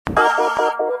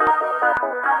From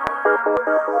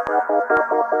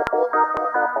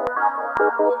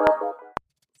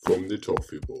the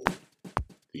Toffee Bowl,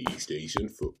 the East Asian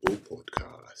Football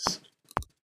Podcast.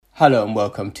 Hello and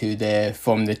welcome to the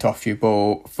From the Toffee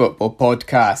Bowl Football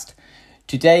Podcast.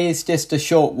 Today is just a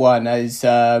short one as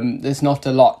there's not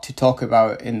a lot to talk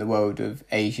about in the world of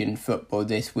Asian football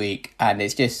this week, and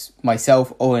it's just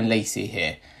myself, Owen Lacey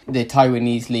here. The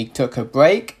Taiwanese League took a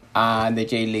break and the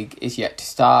J-League is yet to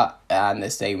start, and the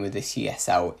same with the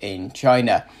CSL in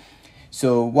China.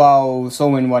 So while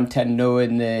Seoul won 10-0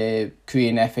 in the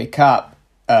Korean FA Cup,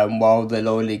 while the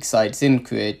lower league sides in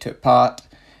Korea took part,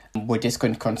 we're just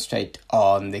going to concentrate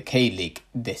on the K-League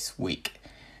this week.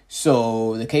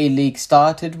 So the K-League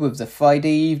started with the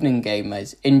Friday evening game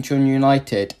as Incheon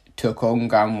United took on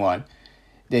Gangwon.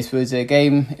 This was a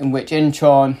game in which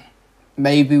Incheon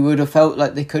maybe would have felt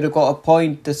like they could have got a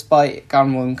point despite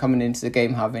Gangwon coming into the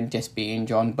game having just beaten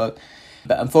Jeonbuk.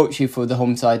 But unfortunately for the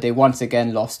home side, they once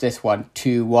again lost this one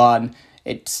 2-1.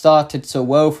 It started so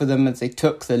well for them as they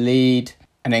took the lead,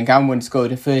 and then Gangwon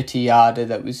scored a 30-yarder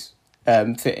that was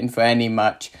fitting for any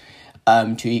match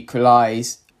to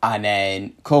equalise. And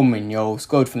then Coleman Yeol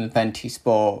scored from the penalty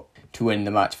spot to win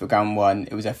the match for Gangwon.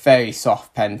 It was a very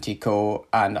soft penalty call,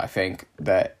 and I think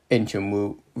that Incheon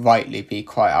will rightly be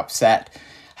quite upset,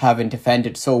 having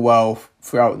defended so well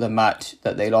throughout the match,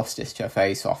 that they lost this to a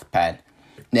very soft pen.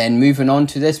 Then moving on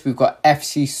to this, we've got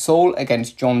FC Seoul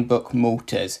against Jeonbuk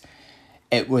Motors.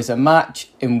 It was a match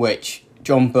in which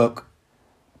Jeonbuk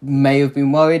may have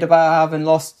been worried about having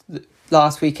lost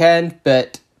last weekend,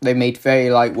 but they made very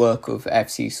light work of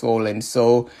FC Seoul, and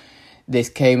so this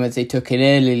came as they took an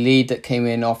early lead that came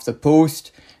in off the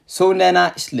post. Seoul then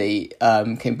actually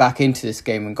came back into this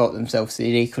game and got themselves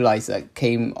the equaliser that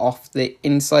came off the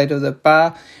inside of the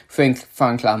bar.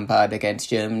 Frank Lampard against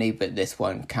Germany, but this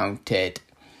one counted.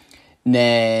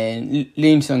 Then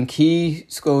Lee Sung-ki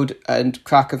scored and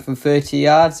cracker from 30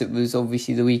 yards. It was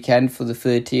obviously the weekend for the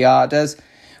 30-yarders,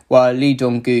 while Lee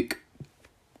Dong-gook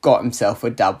got himself a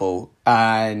double.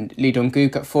 And Lee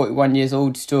Dong-gook at 41 years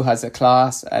old still has a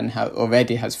class and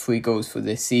already has 3 goals for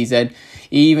this season.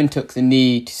 He even took the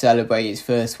knee to celebrate his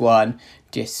first one,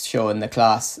 just showing the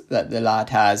class that the lad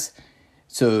has.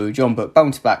 So Jeonbuk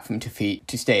bounced back from defeat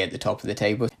to stay at the top of the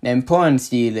table. Then Pohang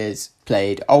Steelers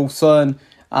played Ulsan,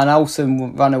 and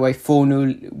Ulsan ran away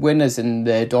 4-0 winners in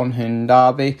the Donghun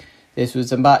Derby. This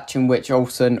was a match in which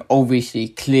Ulsan obviously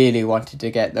clearly wanted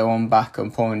to get their own back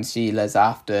on Pohang Steelers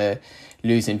after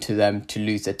losing to them to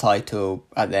lose the title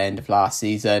at the end of last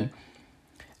season.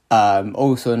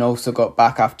 Ulsan also got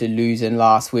back after losing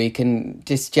last week and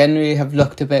just generally have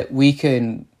looked a bit weaker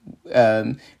in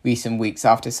recent weeks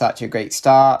after such a great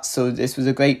start. So this was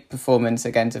a great performance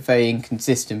against a very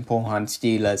inconsistent Pohang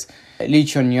Steelers. Lee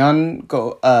Chun-yan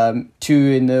got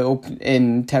 2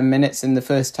 in 10 minutes in the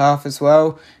first half as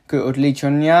well. Good Lee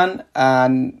Chun-yan,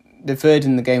 and the third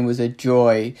in the game was a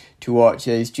joy to watch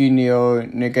as Junior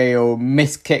Nagao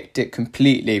miskicked it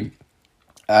completely.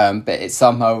 But it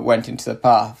somehow went into the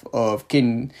path of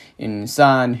Kim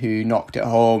In-san, who knocked it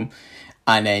home.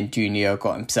 And then Junior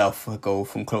got himself a goal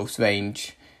from close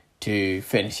range to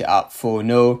finish it up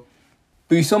 4-0.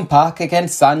 Busan Park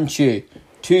against Sanchu.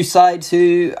 2 sides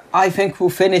who I think will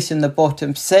finish in the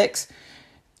bottom 6.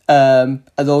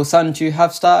 Although Sanchu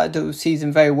have started the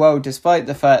season very well, despite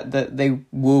the fact that they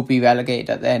will be relegated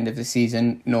at the end of the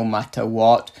season no matter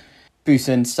what.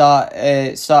 Busan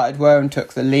started well and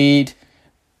took the lead.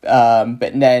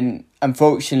 But then,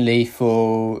 unfortunately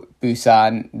for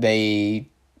Busan,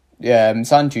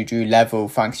 Sanju drew level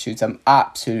thanks to some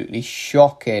absolutely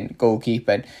shocking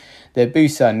goalkeeping. The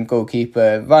Busan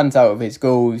goalkeeper runs out of his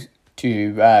goals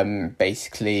to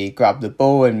basically grab the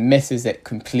ball and misses it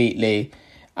completely,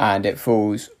 and it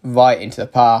falls right into the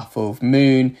path of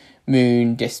Moon.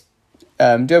 Moon just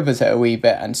dribbles it a wee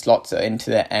bit and slots it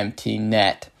into the empty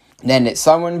net. Then it's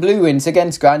Sangwon Blue Wins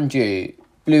against Gwangju.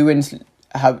 Blue Wins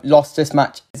have lost this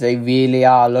match. They really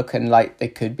are looking like they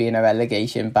could be in a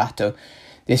relegation battle.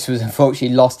 This was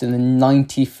unfortunately lost in the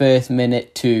 91st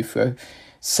minute too, for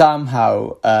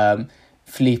somehow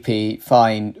Felipe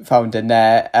found a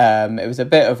net. It was a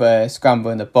bit of a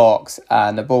scramble in the box,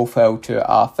 and the ball fell to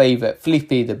our favourite Felipe,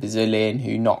 the Brazilian,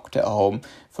 who knocked it home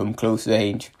from close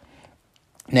range.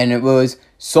 And then it was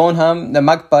Sonham, the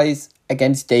Magpies,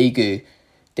 against Daegu.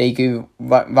 Daegu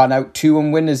ran out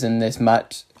 2-1 winners in this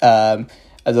match.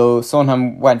 Although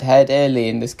Sonham went ahead early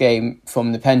in this game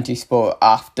from the penalty spot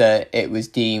after it was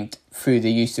deemed through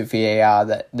the use of VAR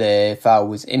that the foul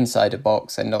was inside the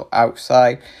box and not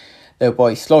outside. The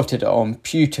boy slotted it on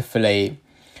beautifully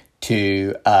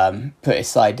to put his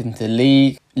side into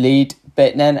the lead.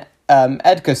 But then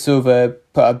Edgar Silva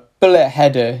put a bullet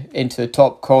header into the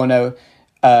top corner,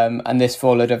 and this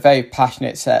followed a very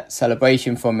passionate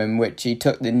celebration from him, which he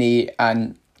took the knee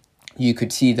and you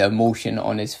could see the emotion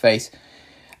on his face.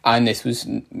 And this was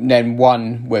then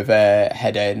won with a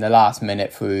header in the last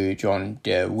minute through John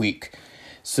de Week.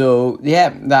 So,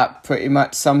 yeah, that pretty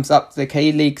much sums up the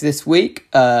K-League this week.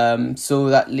 So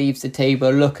that leaves the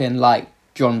table looking like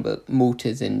John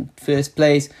Motors in first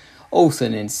place,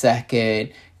 Olsen in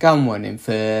second, Gangwon in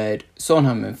third,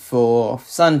 Sonham in fourth,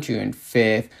 Sanju in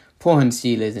fifth, Pohang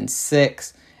Steelers in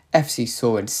sixth, FC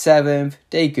Seoul in seventh,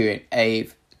 Daegu in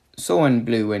eighth, Suwon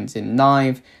Blue Winds in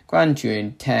ninth, Gwangju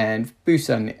in 10th,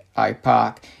 Busan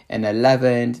iPark in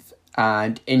 11th,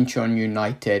 and Incheon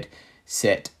United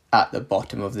sit at the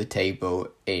bottom of the table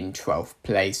in 12th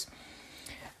place.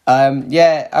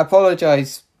 I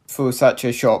apologise for such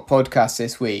a short podcast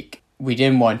this week. We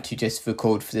didn't want to just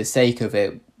record for the sake of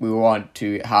it. We want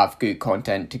to have good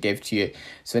content to give to you.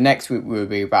 So next week we'll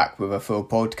be back with a full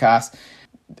podcast.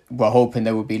 We're hoping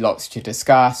there will be lots to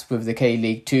discuss with the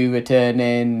K-League 2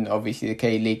 returning, obviously the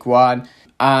K-League 1,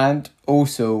 and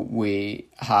also we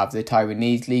have the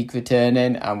Taiwanese League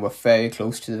returning, and we're very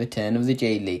close to the return of the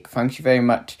J-League. Thank you very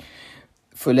much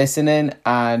for listening,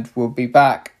 and we'll be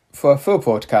back for a full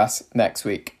podcast next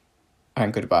week.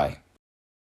 And goodbye.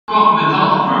 Well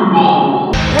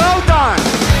done!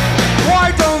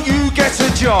 Why don't you get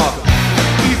a job?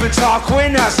 Even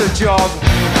Tarquin has a job.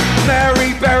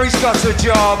 Mary Berry's got a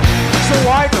job. So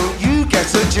why don't you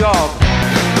get a job?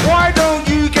 Why don't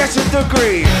you get a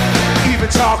degree? Even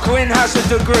Tarquin has a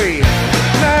degree.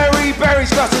 Mary Berry's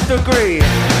got a degree.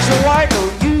 So why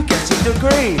don't you get a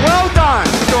degree? Well done!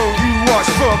 Don't you watch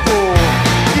football?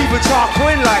 Even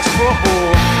Tarquin likes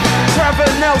football.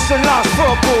 Trevor Nelson loves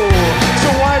football. So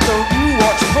why don't you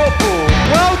watch football?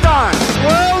 Well done!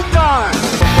 Well done!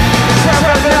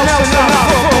 Trevor Nelson